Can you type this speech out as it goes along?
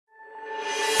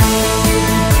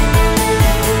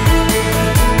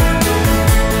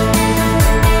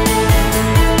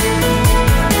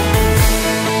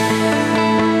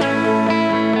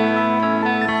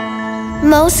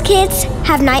Most kids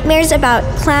have nightmares about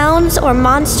clowns or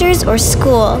monsters or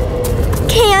school.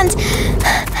 Can't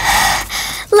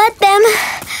let them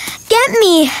get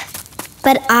me.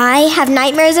 But I have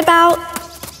nightmares about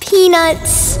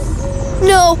peanuts.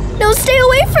 No, stay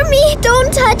away from me.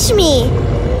 Don't touch me.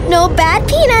 No bad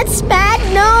peanuts, bad.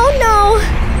 No.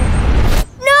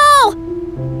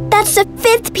 That's the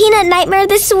 5th peanut nightmare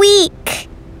this week.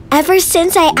 Ever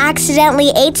since I accidentally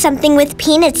ate something with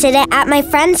peanuts in it at my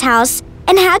friend's house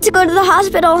and had to go to the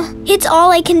hospital, it's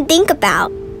all I can think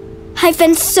about. I've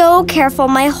been so careful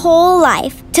my whole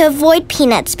life to avoid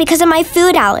peanuts because of my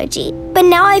food allergy, but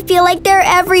now I feel like they're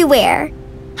everywhere.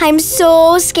 I'm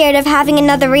so scared of having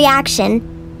another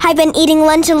reaction. I've been eating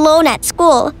lunch alone at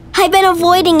school. I've been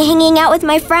avoiding hanging out with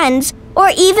my friends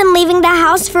or even leaving the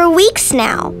house for weeks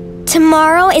now.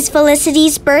 Tomorrow is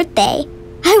Felicity's birthday.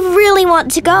 I really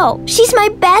want to go. She's my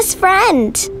best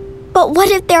friend. But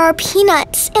what if there are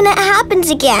peanuts and it happens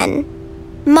again?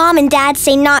 Mom and Dad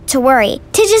say not to worry,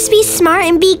 to just be smart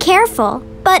and be careful.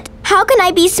 But how can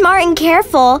I be smart and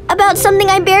careful about something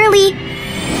I barely...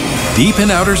 Deep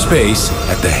in outer space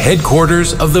at the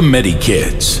headquarters of the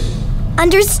Medikids.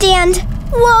 Understand?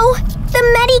 Whoa,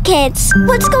 the Medikids.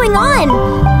 What's going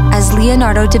on? As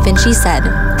Leonardo da Vinci said,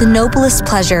 the noblest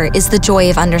pleasure is the joy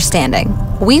of understanding.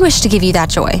 We wish to give you that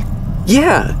joy.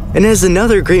 Yeah, and as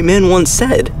another great man once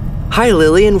said, "Hi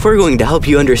Lilian, we're going to help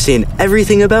you understand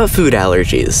everything about food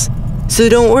allergies. So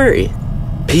don't worry.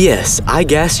 P.S. I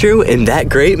gastro am that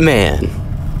great man."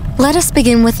 Let us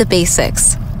begin with the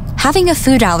basics. Having a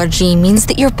food allergy means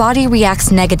that your body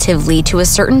reacts negatively to a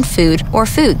certain food or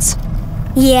foods.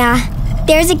 Yeah,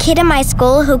 there's a kid in my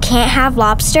school who can't have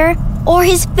lobster, or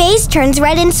his face turns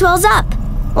red and swells up.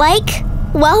 Like,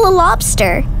 well, a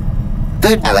lobster.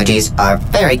 Food allergies are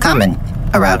very common.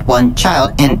 Around 1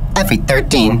 child in every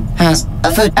 13 has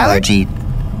a food allergy.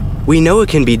 We know it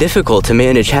can be difficult to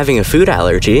manage having a food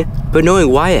allergy, but knowing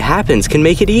why it happens can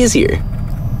make it easier.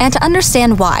 And to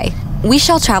understand why, we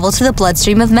shall travel to the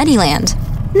bloodstream of Mediland.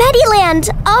 Mediland,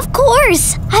 of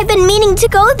course! I've been meaning to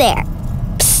go there.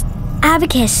 Psst,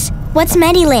 Abacus, what's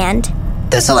Mediland?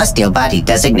 The celestial body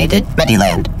designated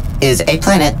Mediland is a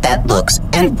planet that looks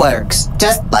and works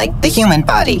just like the human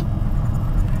body.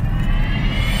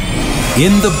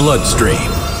 In the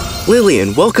bloodstream.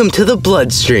 Lilian, welcome to the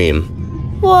bloodstream.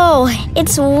 Whoa,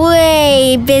 it's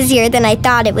way busier than I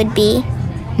thought it would be.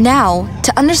 Now,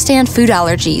 to understand food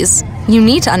allergies, you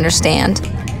need to understand...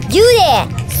 You there!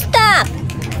 Stop!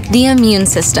 The immune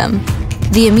system.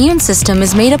 The immune system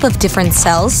is made up of different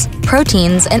cells,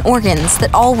 proteins, and organs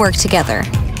that all work together.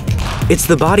 It's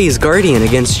the body's guardian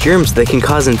against germs that can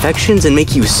cause infections and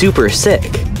make you super sick.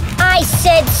 I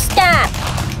said stop!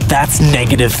 That's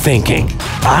negative thinking.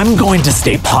 I'm going to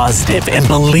stay positive and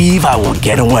believe I will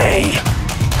get away.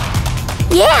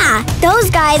 Yeah, those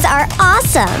guys are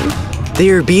awesome. They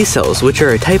are B cells, which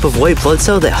are a type of white blood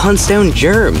cell that hunts down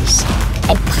germs.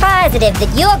 I'm positive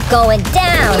that you're going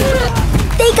down.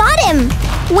 They got him!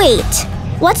 Wait,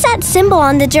 what's that symbol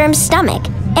on the germ's stomach?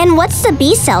 And what's the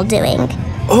B cell doing?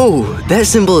 Oh, that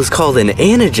symbol is called an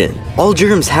antigen. All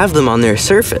germs have them on their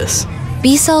surface.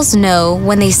 B cells know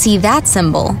when they see that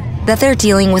symbol that they're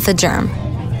dealing with a germ.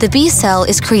 The B cell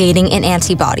is creating an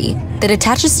antibody that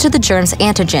attaches to the germ's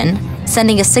antigen,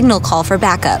 sending a signal call for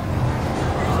backup.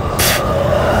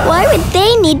 Why would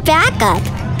they need backup?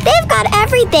 They've got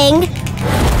everything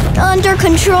under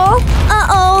control.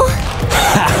 Uh-oh.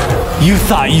 You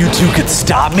thought you two could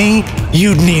stop me?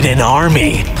 You'd need an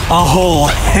army. A whole...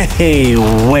 Hey,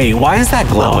 wait, why is that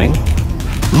glowing?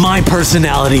 My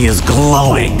personality is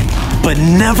glowing, but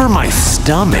never my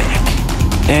stomach.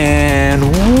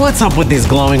 And what's up with these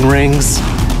glowing rings?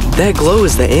 That glow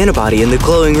is the antibody and the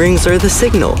glowing rings are the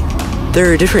signal.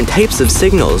 There are different types of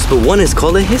signals, but one is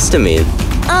called a histamine.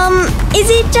 Is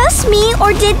it just me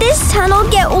or did this tunnel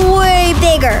get way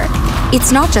bigger?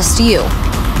 It's not just you.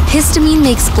 Histamine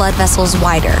makes blood vessels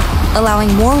wider,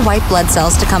 allowing more white blood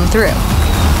cells to come through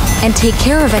and take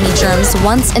care of any germs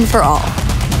once and for all.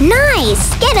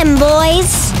 Nice! Get him,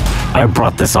 boys! I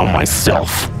brought this on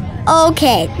myself.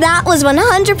 Okay, that was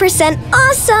 100%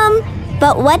 awesome!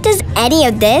 But what does any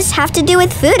of this have to do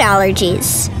with food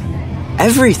allergies?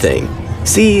 Everything.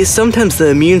 See, sometimes the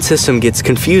immune system gets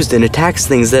confused and attacks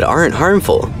things that aren't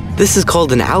harmful. This is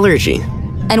called an allergy.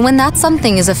 And when that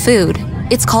something is a food,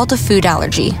 it's called a food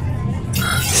allergy.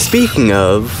 Speaking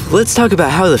of, let's talk about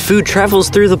how the food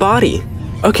travels through the body.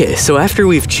 Okay, so after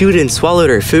we've chewed and swallowed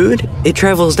our food, it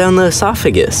travels down the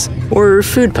esophagus, or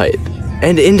food pipe,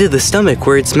 and into the stomach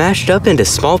where it's mashed up into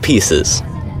small pieces.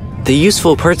 The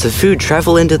useful parts of food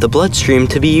travel into the bloodstream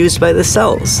to be used by the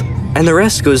cells. and the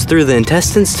rest goes through the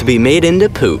intestines to be made into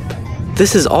poop.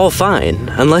 This is all fine,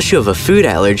 unless you have a food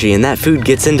allergy and that food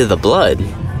gets into the blood.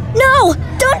 No,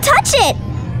 don't touch it!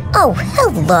 Oh,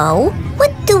 hello.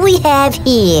 What do we have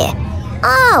here?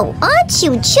 Oh, aren't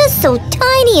you just so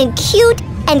tiny and cute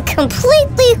and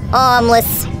completely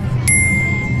harmless?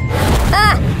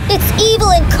 Ah, it's evil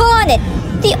incarnate!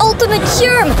 The ultimate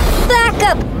germ!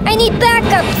 Backup! I need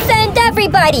backup! Send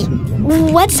everybody!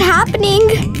 What's happening?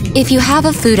 If you have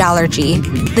a food allergy,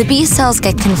 the B cells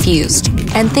get confused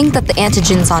and think that the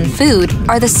antigens on food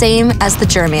are the same as the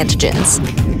germ antigens.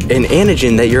 An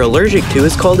antigen that you're allergic to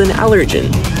is called an allergen.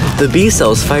 The B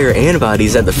cells fire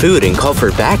antibodies at the food and call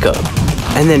for backup.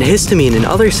 And then histamine and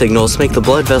other signals make the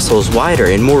blood vessels wider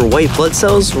and more white blood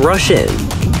cells rush in.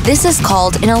 This is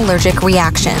called an allergic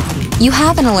reaction. You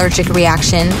have an allergic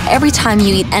reaction every time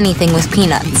you eat anything with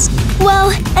peanuts.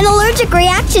 Well, an allergic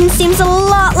reaction seems a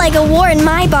lot like a war in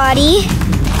my body.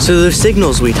 So those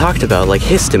signals we talked about, like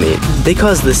histamine, they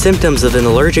cause the symptoms of an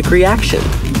allergic reaction.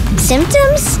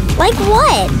 Symptoms? Like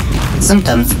what?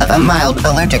 Symptoms of a mild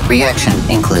allergic reaction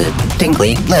include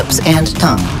tingly lips and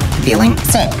tongue, feeling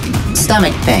sick,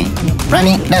 stomach pain,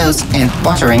 runny nose and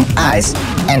watering eyes,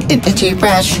 and an itchy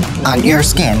rash on your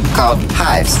skin called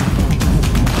hives.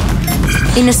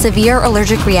 In a severe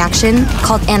allergic reaction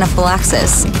called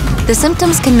anaphylaxis, the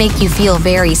symptoms can make you feel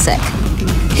very sick.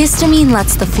 Histamine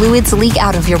lets the fluids leak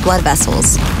out of your blood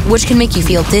vessels, which can make you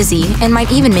feel dizzy and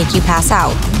might even make you pass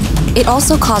out. It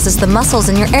also causes the muscles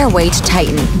in your airway to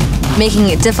tighten, making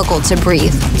it difficult to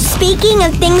breathe. Speaking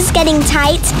of things getting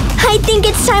tight, I think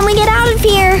it's time we get out of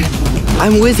here.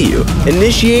 I'm with you.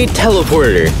 Initiate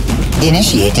teleporter.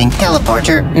 Initiating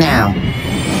teleporter now.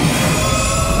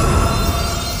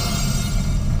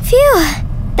 Phew,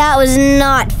 that was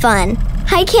not fun.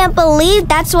 I can't believe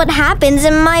that's what happens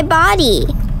in my body.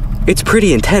 It's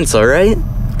pretty intense, alright?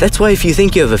 That's why if you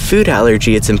think you have a food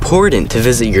allergy, it's important to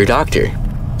visit your doctor.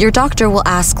 Your doctor will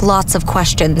ask lots of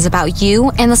questions about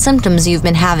you and the symptoms you've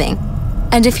been having.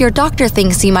 And if your doctor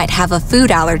thinks you might have a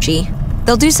food allergy,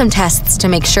 they'll do some tests to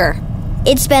make sure.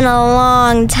 It's been a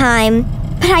long time,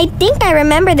 but I think I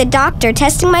remember the doctor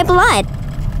testing my blood.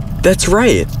 That's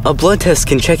right. A blood test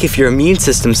can check if your immune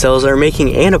system cells are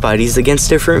making antibodies against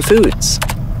different foods.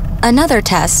 Another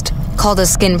test, called a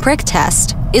skin prick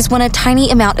test, is when a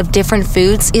tiny amount of different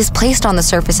foods is placed on the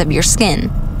surface of your skin,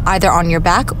 either on your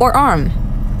back or arm.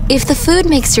 If the food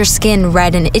makes your skin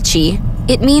red and itchy,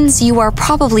 it means you are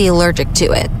probably allergic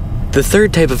to it. The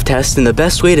third type of test and the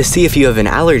best way to see if you have an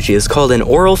allergy is called an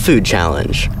oral food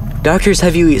challenge. Doctors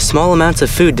have you eat small amounts of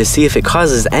food to see if it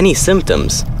causes any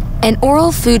symptoms. An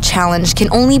oral food challenge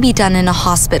can only be done in a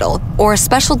hospital or a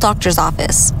special doctor's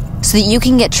office, so that you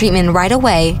can get treatment right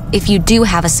away if you do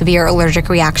have a severe allergic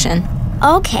reaction.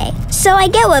 Okay, so I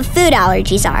get what food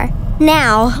allergies are.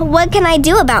 Now, what can I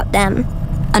do about them?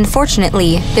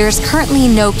 Unfortunately, there is currently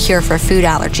no cure for food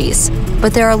allergies,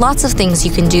 but there are lots of things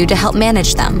you can do to help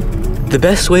manage them. The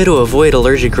best way to avoid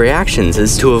allergic reactions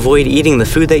is to avoid eating the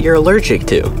food that you're allergic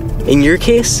to. In your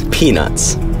case,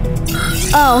 peanuts.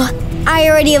 Oh, I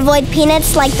already avoid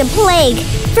peanuts like the plague.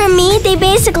 For me, they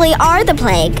basically are the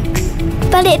plague.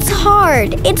 But it's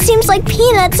hard. It seems like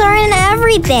peanuts are in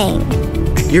everything.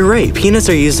 You're right, peanuts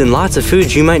are used in lots of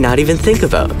foods you might not even think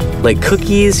about, like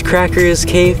cookies, crackers,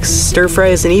 cakes, stir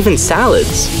fries, and even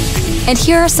salads. And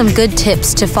here are some good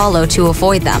tips to follow to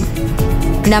avoid them.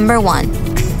 Number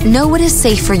 1, know what is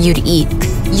safe for you to eat.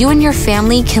 You and your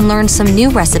family can learn some new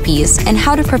recipes and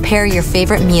how to prepare your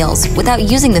favorite meals without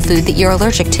using the food that you're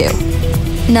allergic to.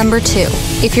 Number 2,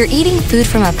 if you're eating food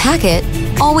from a packet,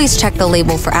 always check the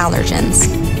label for allergens.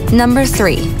 Number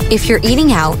 3, if you're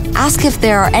eating out, ask if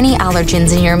there are any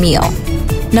allergens in your meal.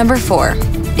 Number 4,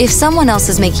 if someone else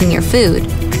is making your food,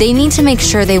 they need to make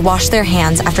sure they wash their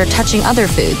hands after touching other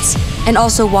foods, and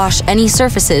also wash any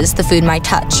surfaces the food might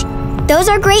touch. Those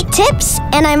are great tips,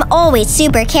 and I'm always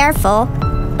super careful.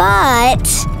 But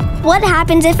what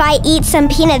happens if I eat some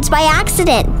peanuts by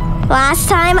accident? Last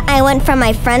time, I went from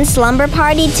my friend's slumber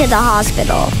party to the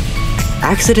hospital.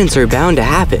 Accidents are bound to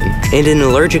happen, and an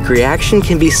allergic reaction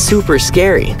can be super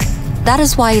scary. That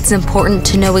is why it's important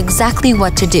to know exactly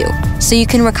what to do, so you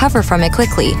can recover from it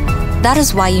quickly. That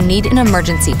is why you need an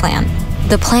emergency plan.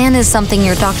 The plan is something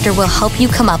your doctor will help you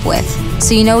come up with,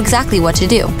 so you know exactly what to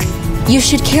do. You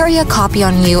should carry a copy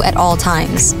on you at all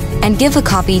times, and give a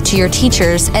copy to your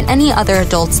teachers and any other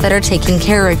adults that are taking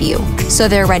care of you, so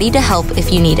they're ready to help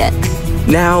if you need it.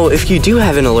 Now, if you do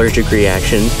have an allergic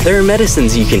reaction, there are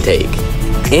medicines you can take.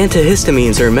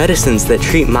 Antihistamines are medicines that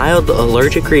treat mild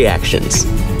allergic reactions.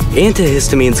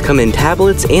 Antihistamines come in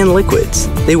tablets and liquids.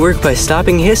 They work by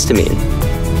stopping histamine.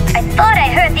 I I thought I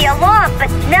heard the alarm, but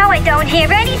now I don't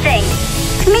hear anything.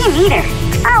 Me neither.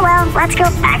 Oh well, let's go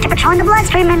back to patrolling the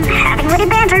bloodstream and having witty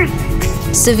banter.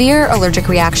 Severe allergic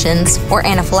reactions, or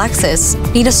anaphylaxis,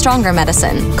 need a stronger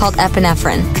medicine called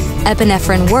epinephrine.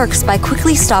 Epinephrine works by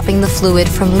quickly stopping the fluid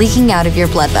from leaking out of your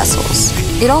blood vessels.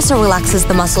 It also relaxes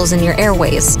the muscles in your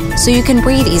airways, so you can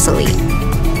breathe easily.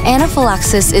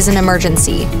 Anaphylaxis is an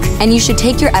emergency, and you should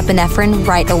take your epinephrine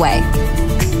right away.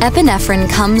 Epinephrine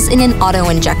comes in an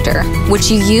auto-injector,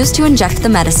 which you use to inject the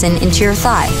medicine into your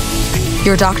thigh.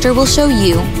 Your doctor will show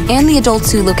you, and the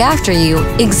adults who look after you,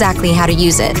 exactly how to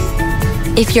use it.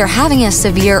 If you're having a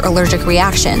severe allergic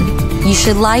reaction, you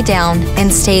should lie down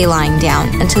and stay lying down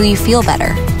until you feel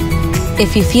better.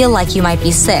 If you feel like you might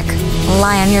be sick,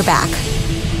 lie on your back.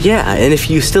 Yeah, and if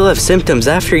you still have symptoms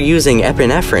after using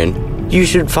epinephrine, you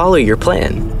should follow your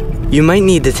plan. You might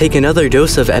need to take another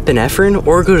dose of epinephrine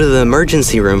or go to the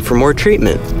emergency room for more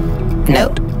treatment.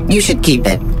 Note, you should keep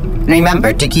it.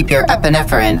 Remember to keep your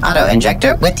epinephrine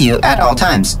auto-injector with you at all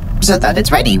times, so that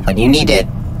it's ready when you need it.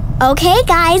 Okay,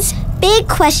 guys, big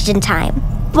question time.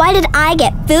 Why did I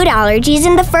get food allergies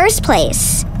in the first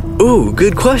place? Ooh,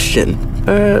 good question.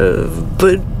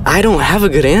 But I don't have a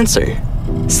good answer.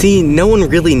 See, no one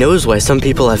really knows why some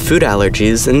people have food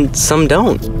allergies and some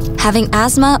don't. Having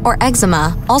asthma or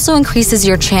eczema also increases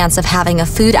your chance of having a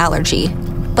food allergy.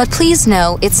 But please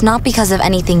know it's not because of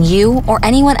anything you or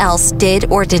anyone else did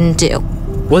or didn't do.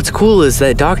 What's cool is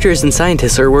that doctors and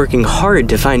scientists are working hard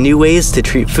to find new ways to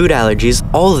treat food allergies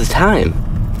all the time.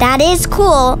 That is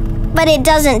cool, but it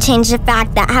doesn't change the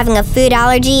fact that having a food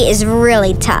allergy is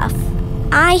really tough.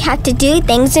 I have to do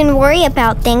things and worry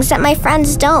about things that my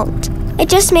friends don't. It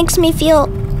just makes me feel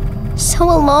so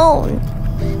alone.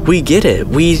 We get it,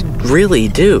 we really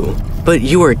do. But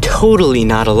you are totally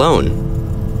not alone.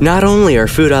 Not only are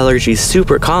food allergies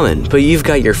super common, but you've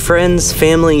got your friends,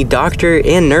 family, doctor,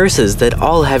 and nurses that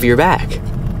all have your back.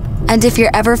 And if you're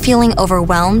ever feeling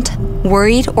overwhelmed,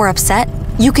 worried, or upset,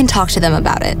 you can talk to them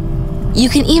about it. You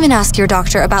can even ask your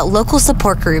doctor about local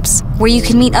support groups where you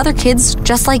can meet other kids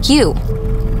just like you.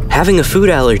 Having a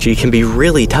food allergy can be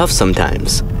really tough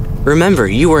sometimes. Remember,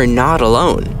 you are not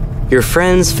alone. Your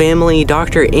friends, family,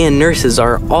 doctor, and nurses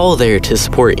are all there to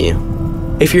support you.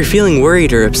 If you're feeling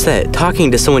worried or upset,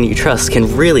 talking to someone you trust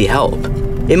can really help.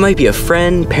 It might be a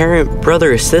friend, parent,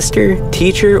 brother or sister,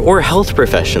 teacher, or health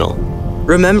professional.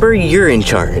 Remember, you're in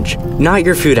charge, not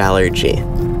your food allergy.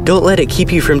 Don't let it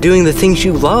keep you from doing the things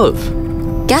you love.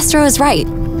 Gastro is right.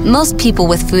 Most people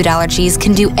with food allergies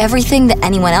can do everything that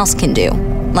anyone else can do,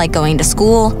 like going to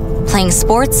school, playing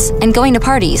sports, and going to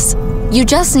parties. You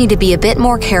just need to be a bit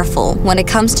more careful when it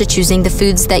comes to choosing the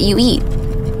foods that you eat.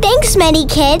 Thanks, many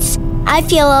kids. I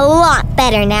feel a lot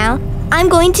better now. I'm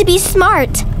going to be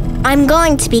smart. I'm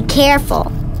going to be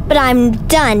careful. But I'm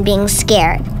done being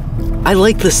scared. I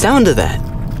like the sound of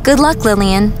that. Good luck,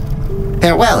 Lilian.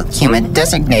 Farewell, human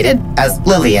designated as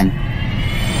Lilian.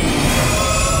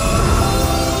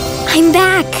 I'm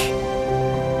back.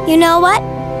 You know what?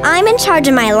 I'm in charge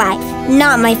of my life,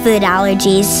 not my food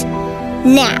allergies.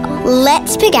 Now,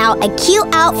 let's pick out a cute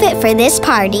outfit for this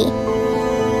party.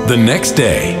 The next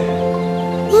day.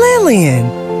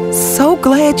 Lilian, so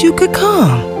glad you could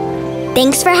come.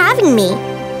 Thanks for having me.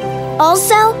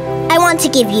 Also, I want to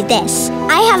give you this.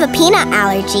 I have a peanut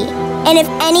allergy, and if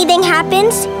anything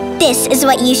happens, this is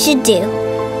what you should do.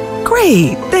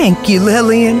 Great, thank you,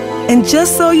 Lilian. And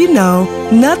just so you know,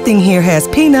 nothing here has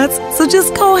peanuts, so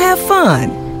just go have fun.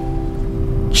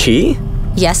 Chi?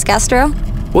 Yes, Gastro?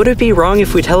 Would it be wrong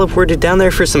if we teleported down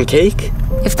there for some cake?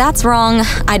 If that's wrong,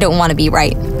 I don't want to be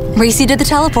right. Race you to the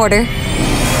teleporter.